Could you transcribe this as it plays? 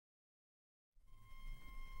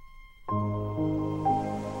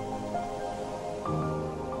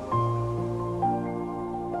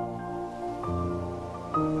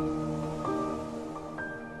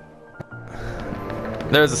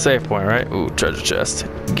There's a save point, right? Ooh, treasure chest.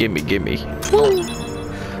 Gimme, gimme. Woo.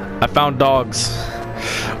 I found dogs.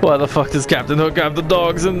 Why the fuck does Captain Hook have the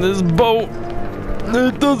dogs in this boat?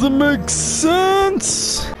 It doesn't make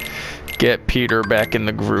sense. Get Peter back in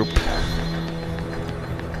the group.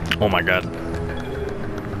 Oh my god.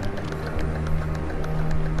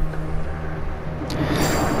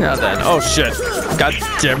 Now then. Oh shit. God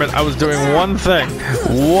damn it. I was doing one thing.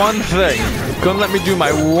 One thing. Couldn't let me do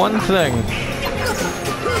my one thing.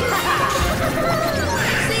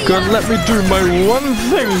 Couldn't let me do my one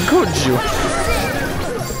thing, could you?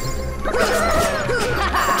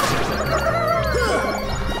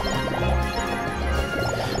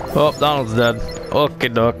 Oh, Donald's dead. Okay,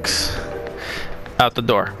 ducks. Out the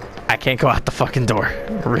door. I can't go out the fucking door.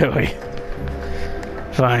 Really?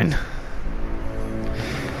 Fine.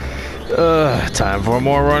 Time for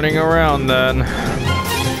more running around then.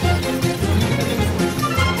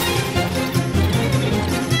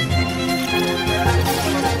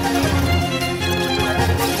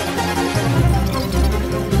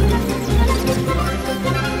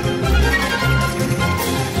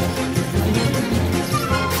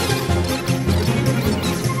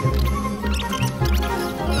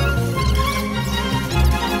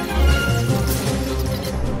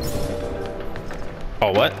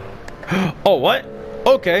 Oh, what? Oh, what?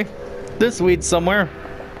 Okay. This weed's somewhere.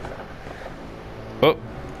 Oh,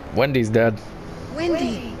 Wendy's dead.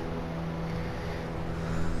 Wendy!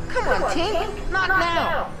 Come on, Tink! Not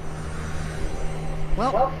now!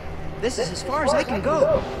 Well, this is as far as I can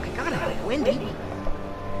go. I gotta help Wendy.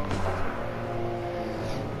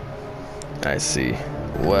 I see.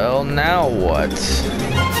 Well, now what?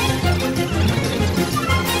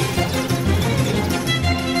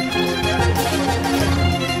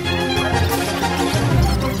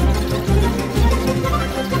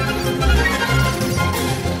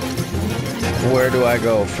 Where do I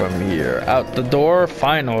go from here? Out the door,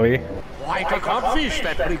 finally. Quite a codfish,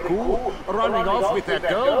 that Riku. Running off with that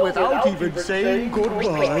girl without even saying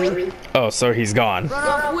goodbye. Oh, so he's gone. Run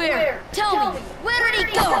off where? Tell me, where did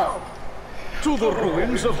he go? To the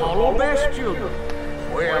ruins of Hollow Bastion,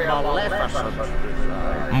 where Maleficent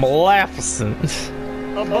resides. Maleficent.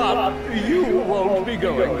 But you won't be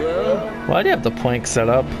going there. Why do you have the plank set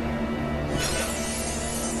up?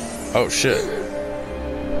 Oh, shit.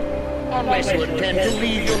 Unless you intend to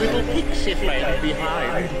leave your little pixie friend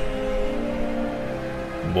behind.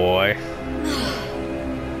 Boy.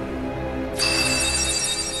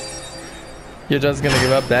 You're just gonna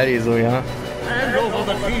give up that easily, huh? Hand over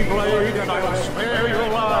the Keyblade and I will spare your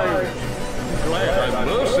lives. Glad I'm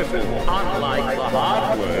merciful, unlike the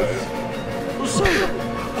Hardworth. So,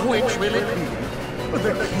 which will it be?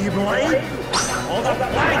 The Keyblade or the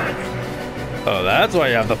plank? Oh, that's why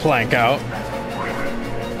you have the plank out.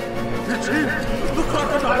 It's him, the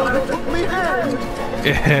crocodile that took me hand.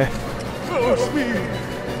 Yeah. Oh, Speed,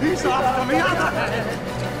 he's after me other hand.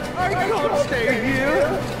 I can't stay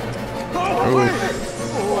here. Oh, wait.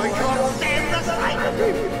 Oh, I can't stand the sight of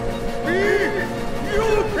him. Speed, you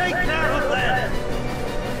take care of that.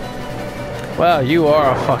 Well, you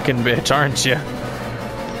are a fucking bitch, aren't you?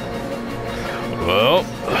 Well,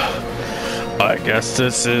 I guess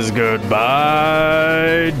this is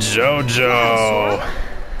goodbye, JoJo.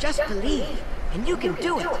 Just believe, and you can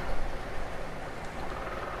do it.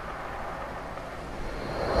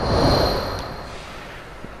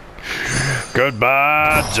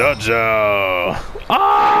 Goodbye, JoJo.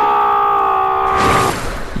 Ah!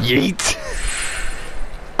 Yeet.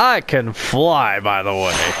 I can fly, by the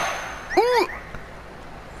way.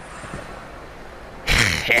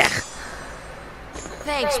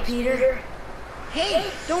 Thanks, Peter. Hey,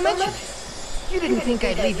 don't mention it. You didn't think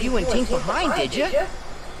I'd leave you and Tink behind, did you?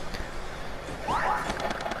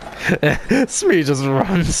 Smee just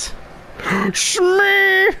runs.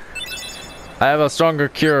 Smee! I have a stronger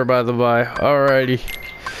cure, by the by. Alrighty.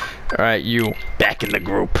 Alright, you. Back in the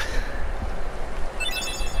group.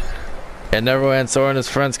 And everyone, Sora and his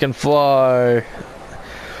friends can fly.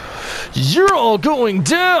 You're all going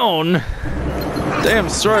down! Damn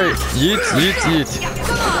straight. Yeet, yeet, yeet.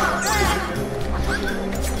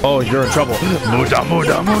 Oh, you're in trouble. Muda,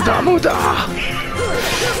 muda, muda, muda.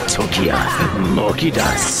 Tokia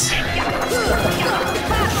Mokidas.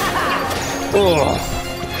 Oh,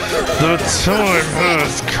 the time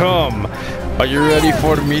has come. Are you ready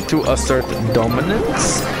for me to assert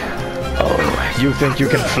dominance? Oh, you think you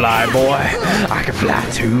can fly, boy? I can fly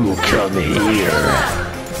too. Come here.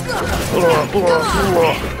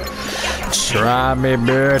 Try me,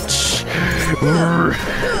 bitch.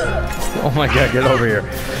 Oh my god, get over here.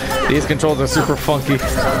 These controls are super funky.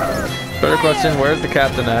 Better question, where's the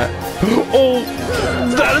captain at? Oh,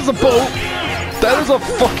 that is a boat. That is a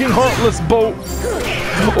fucking heartless boat.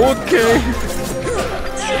 Okay.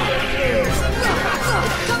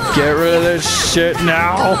 Get rid of this shit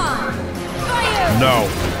now. No.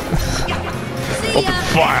 Open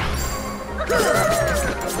fire.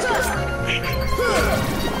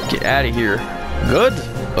 Get out of here. Good?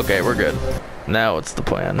 Okay, we're good. Now what's the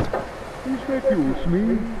plan? Excuse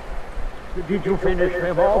me. Did you finish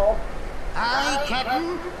them all? Aye,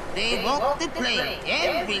 Captain. They walked the plank,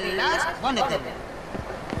 every last one of them.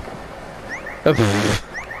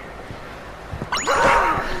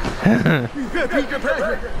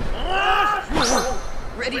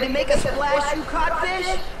 Ready to make a splash, you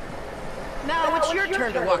codfish? Now it's your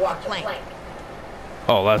turn to walk the plank.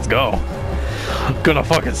 Oh, let's go. Gonna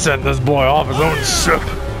fucking send this boy off his own ship.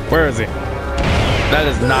 Where is he? That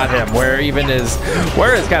is not him. Where is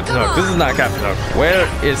Captain Hook? This is not Captain Hook. Where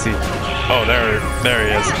is he? Oh, there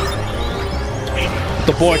he is.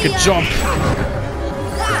 The boy can jump.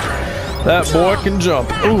 That boy can jump.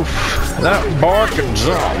 Oof. That boy can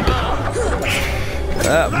jump.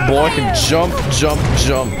 That boy can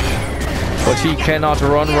jump. But he cannot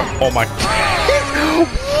run. Oh my.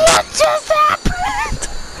 What just happened?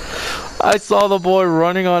 I saw the boy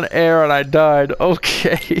running on air and I died.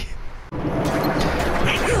 Okay.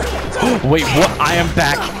 Wait, what? I am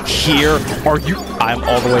back here. Are you? I'm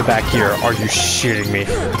all the way back here. Are you shitting me?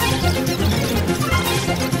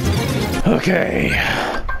 Okay.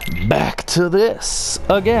 Back to this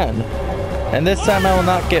again. And this time I will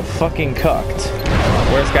not get fucking cucked.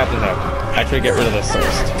 Where's Captain Hook? Actually, get rid of this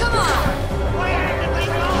first.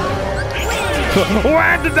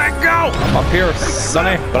 Where did that go? I'm up here,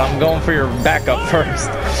 Sonny, but I'm going for your backup first.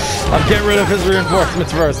 I'm getting rid of his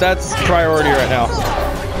reinforcements first. That's priority right now.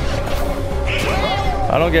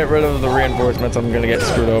 I don't get rid of the reinforcements, I'm gonna get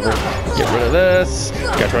screwed over. Get rid of this.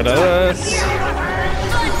 Get rid of this.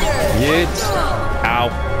 Yeet. Ow.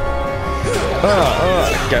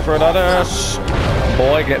 Get rid of this.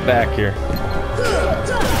 Boy, get back here.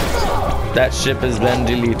 That ship has been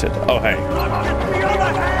deleted. Oh, hey.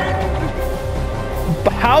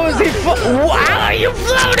 How is he How are you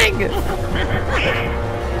floating?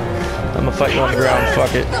 I'm gonna fight you on the ground,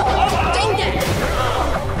 fuck it.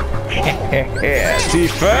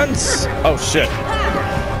 Defense! Oh shit.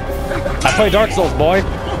 I play Dark Souls, boy.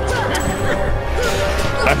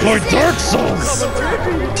 I play Dark Souls!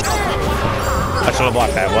 I should have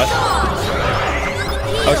blocked that, what?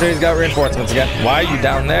 Oh shit, he's got reinforcements again. Why are you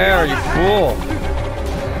down there, you fool?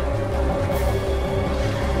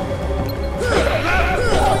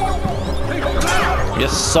 You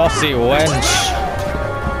saucy wench.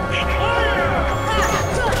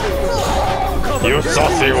 You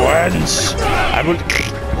saucy wench! I will.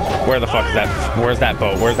 Where the fuck is that? Where's that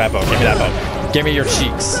boat? Where's that boat? Give me that boat. Give me your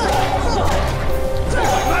cheeks.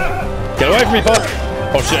 Get away from me, fuck!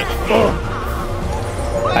 Oh shit. Ugh.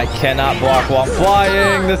 I cannot block while I'm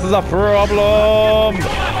flying. This is a problem.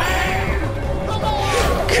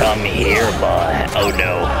 Come here, boy. Oh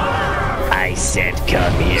no. I said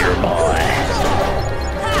come here, boy.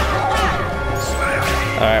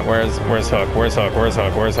 Alright, where's Hook? Where's Hook? Where's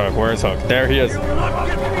Hook? Where's Hook? Where's Hook? There he is.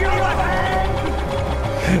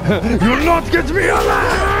 You'll not get me on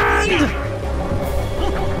land!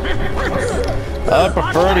 I'd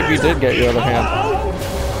prefer it if you did get your other hand.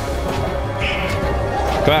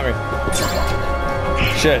 Come at me.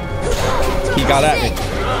 Shit. He got at me.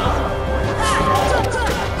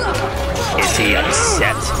 Is he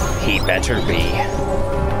upset? He better be.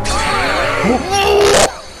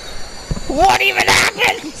 What even happened?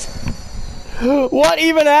 What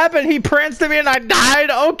even happened? He pranced at me and I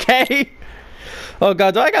died? Okay. Oh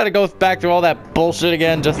god, do I gotta go back through all that bullshit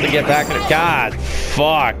again just to get back to the God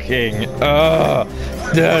fucking dude.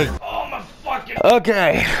 Oh my fucking.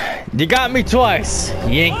 Okay. You got me twice.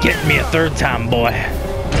 You ain't getting me a third time, boy.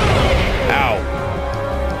 Ow.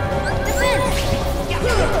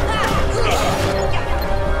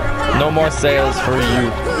 No more sails for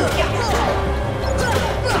you.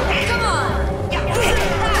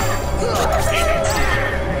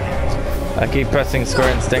 I keep pressing square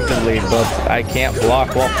instinctively, but I can't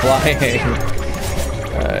block while flying.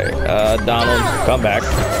 Alright, Donald, come back.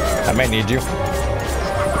 I might need you.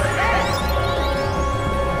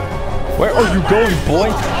 Where are you going,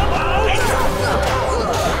 boy?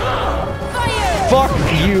 Fuck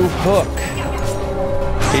you, Hook.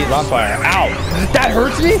 He's on fire. Ow! That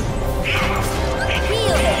hurts me?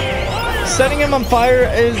 Setting him on fire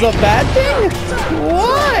is a bad thing?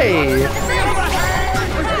 Why?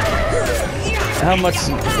 How much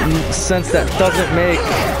sense that doesn't make.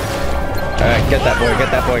 Alright, get that boy, get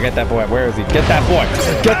that boy, get that boy. Where is he? Get that boy!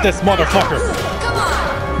 Get this motherfucker!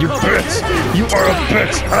 You bitch! You are a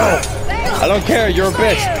bitch! Oh! I don't care, you're a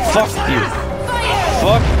bitch! Fuck you!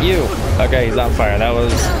 Fuck you! Okay, he's on fire. That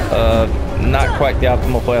was, not quite the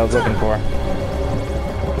optimal play I was looking for.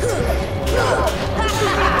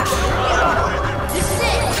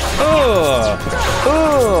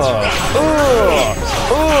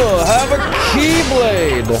 Have a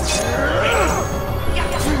keyblade!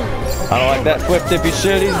 I don't like that flip dippy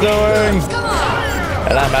shit he's doing.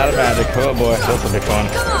 And I'm out of magic. Oh boy, this will be fun.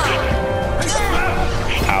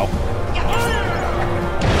 Ow.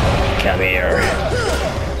 Come here.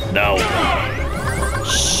 No.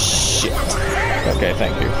 Shit. Okay,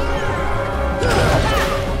 thank you.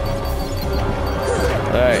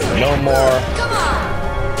 Alright, no more.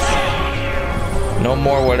 No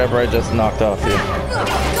more whatever I just knocked off you.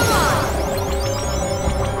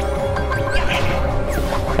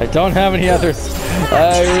 I don't have any others.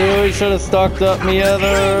 I really should have stocked up me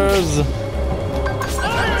others.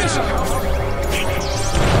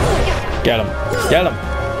 Get him. Get him.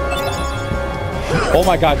 Oh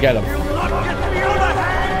my god, get him.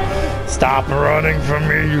 Stop running from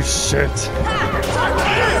me, you shit.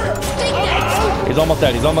 He's almost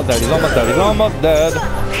dead. He's almost dead. He's almost dead. He's almost dead.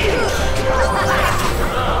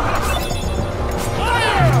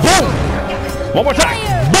 Boom! One more time.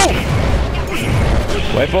 Boom!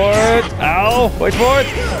 Wait for it. Ow! Wait for it.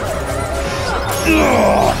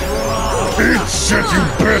 Ugh. Eat shit, you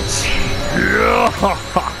bitch! Yeah.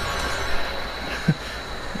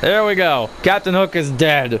 There we go. Captain Hook is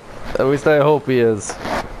dead. At least I hope he is.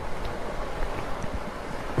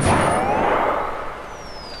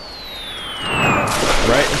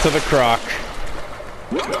 Right into the crock.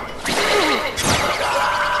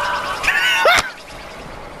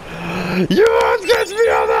 Yours gets me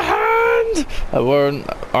on the hand! I learned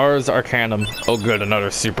Ars Arcanum. Oh good,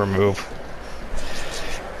 another super move.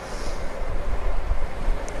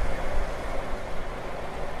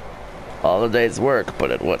 All the day's work,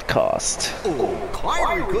 but at what cost? Oh,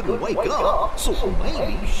 Kyrie couldn't wake up, so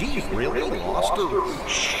maybe she's really lost her.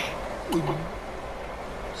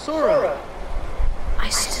 Sora. I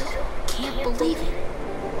still can't believe it.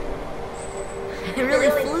 I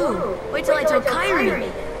really flew. Wait till I tell Kyrie. I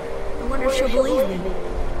wonder if she'll believe me.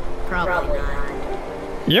 Probably not.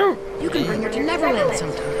 You can bring her to Neverland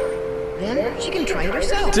sometime. Then she can try it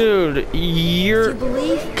herself. Dude, you're... Do you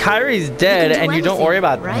believe? Kyrie's dead and you don't worry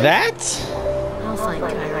about right? that? I'll find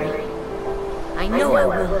Kyrie. I know I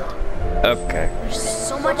will. Okay. There's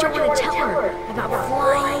so much I want to tell her about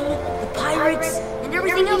flying, the pirates, and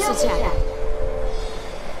everything else that's happened.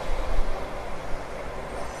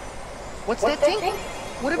 What's that thing?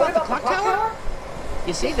 What about the clock tower?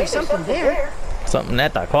 You see, there's something there. Something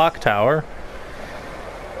at the clock tower.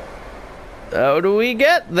 How do we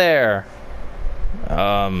get there?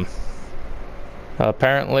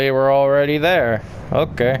 Apparently we're already there.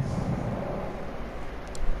 Okay.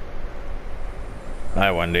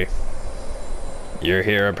 Hi, Wendy. You're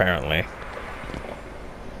here, apparently.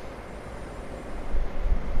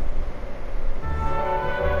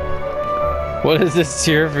 What is this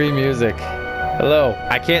cheer-free music? Hello,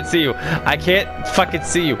 I can't see you. I can't fucking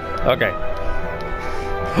see you. Okay.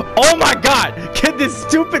 Oh my god! Get this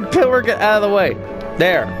stupid pillar get out of the way.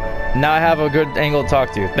 There. Now I have a good angle to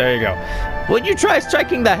talk to you. There you go. Would you try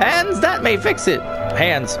striking the hands? That may fix it.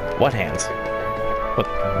 Hands? What hands?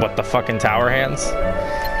 What the fucking tower hands?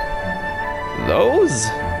 Those?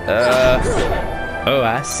 Oh,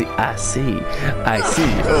 I see. I see. I see.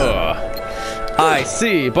 Ugh. I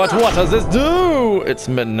see. But what does this do? It's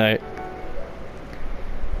midnight.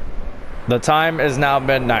 The time is now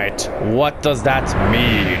midnight. What does that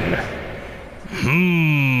mean?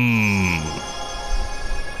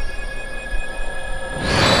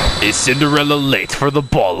 Is Cinderella late for the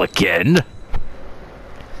ball again?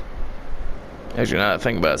 Actually, now that I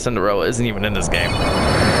think about it, Cinderella isn't even in this game.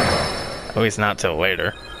 At least not till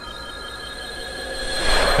later.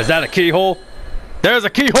 Is that a keyhole? There's a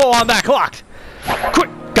keyhole on that clock! Quick!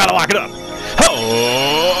 Gotta lock it up!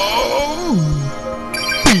 Oh!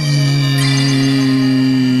 Beam!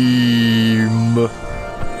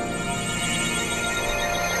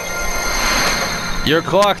 Your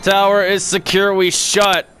clock tower is securely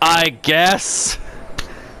shut, I guess.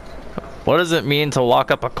 What does it mean to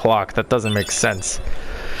lock up a clock? That doesn't make sense.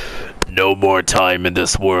 No more time in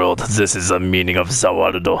this world. This is the meaning of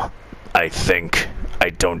Zawardo. I think.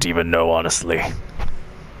 I don't even know, honestly.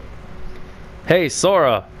 Hey,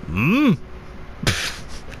 Sora. When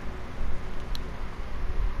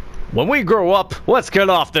we grow up, let's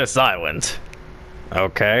get off this island.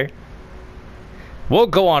 Okay. We'll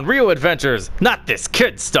go on real adventures, not this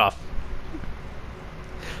kid stuff.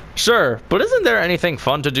 Sure, but isn't there anything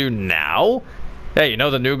fun to do now? Hey, you know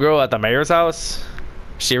the new girl at the mayor's house?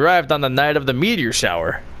 She arrived on the night of the meteor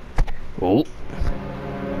shower. Oh.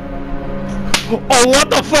 Oh, what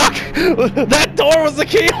the fuck? That door was the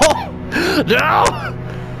keyhole! No!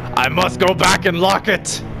 I must go back and lock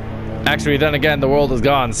it. Actually, then again, the world is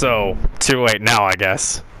gone, so too late now, I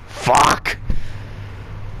guess. Fuck!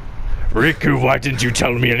 Riku, why didn't you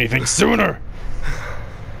tell me anything sooner?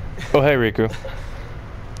 Oh, hey, Riku.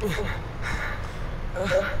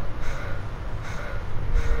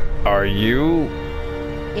 Are you...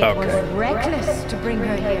 It was reckless to bring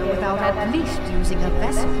her here without at least using a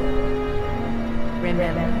vessel.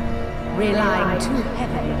 Remember, relying too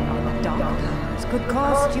heavily on the dark powers could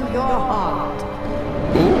cost you your heart.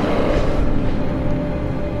 Ooh.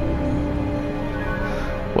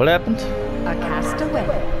 What happened? A castaway.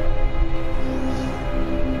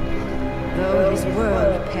 Though his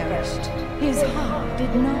world perished, his heart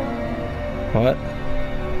did not. What?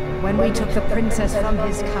 When we took the princess from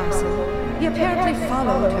his castle, he apparently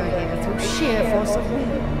followed her here through sheer force of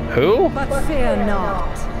will. Who? But fear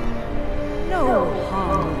not. No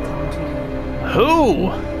harm will come to you.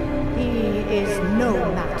 Who? He is no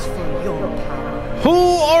match for your power. Who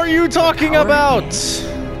are you talking about?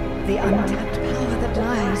 The untapped power that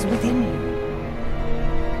lies within you.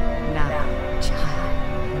 Now,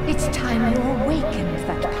 child, it's time you awakened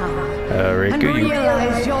that power. Riku, and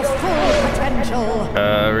realize your full potential.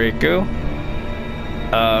 Riku?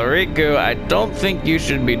 Riku, I don't think you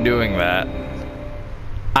should be doing that.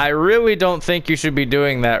 I really don't think you should be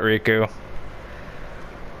doing that, Riku.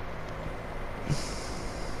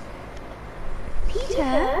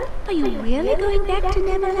 Peter, are you really going back to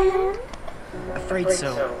Neverland? Afraid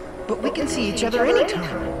so. But we can see each other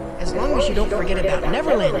anytime. As long as you don't forget about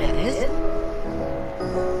Neverland, that is.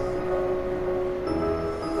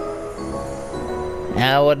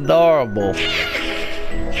 How adorable.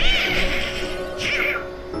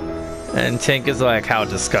 And Tink is like, how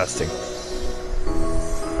disgusting.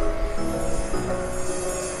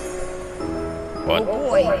 What? Oh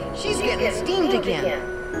boy, she's getting steamed again.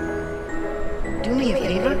 Do me a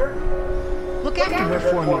favor. Look after her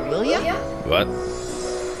for me, will ya? What?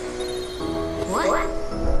 What?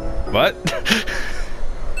 What?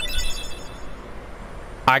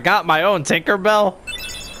 I got my own Tinkerbell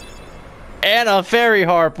and a fairy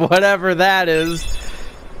harp, whatever that is.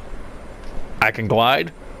 I can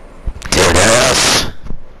glide. Yes.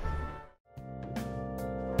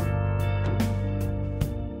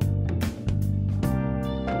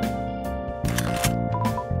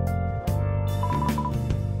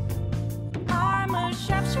 I'm a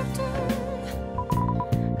sharpshooter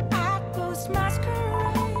at Ghost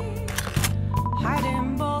Masquerade,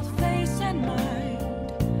 hiding both face and mind,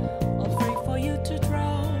 all free for you to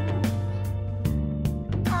draw.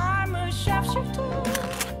 I'm a sharpshooter.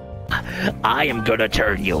 I am gonna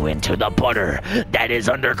turn you into the butter that is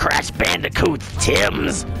under Crash Bandicoot's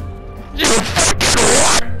Tim's.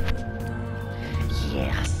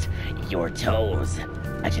 Yes, your toes,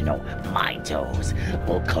 you know, my toes,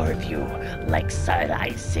 will carve you like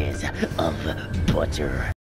slices of butter.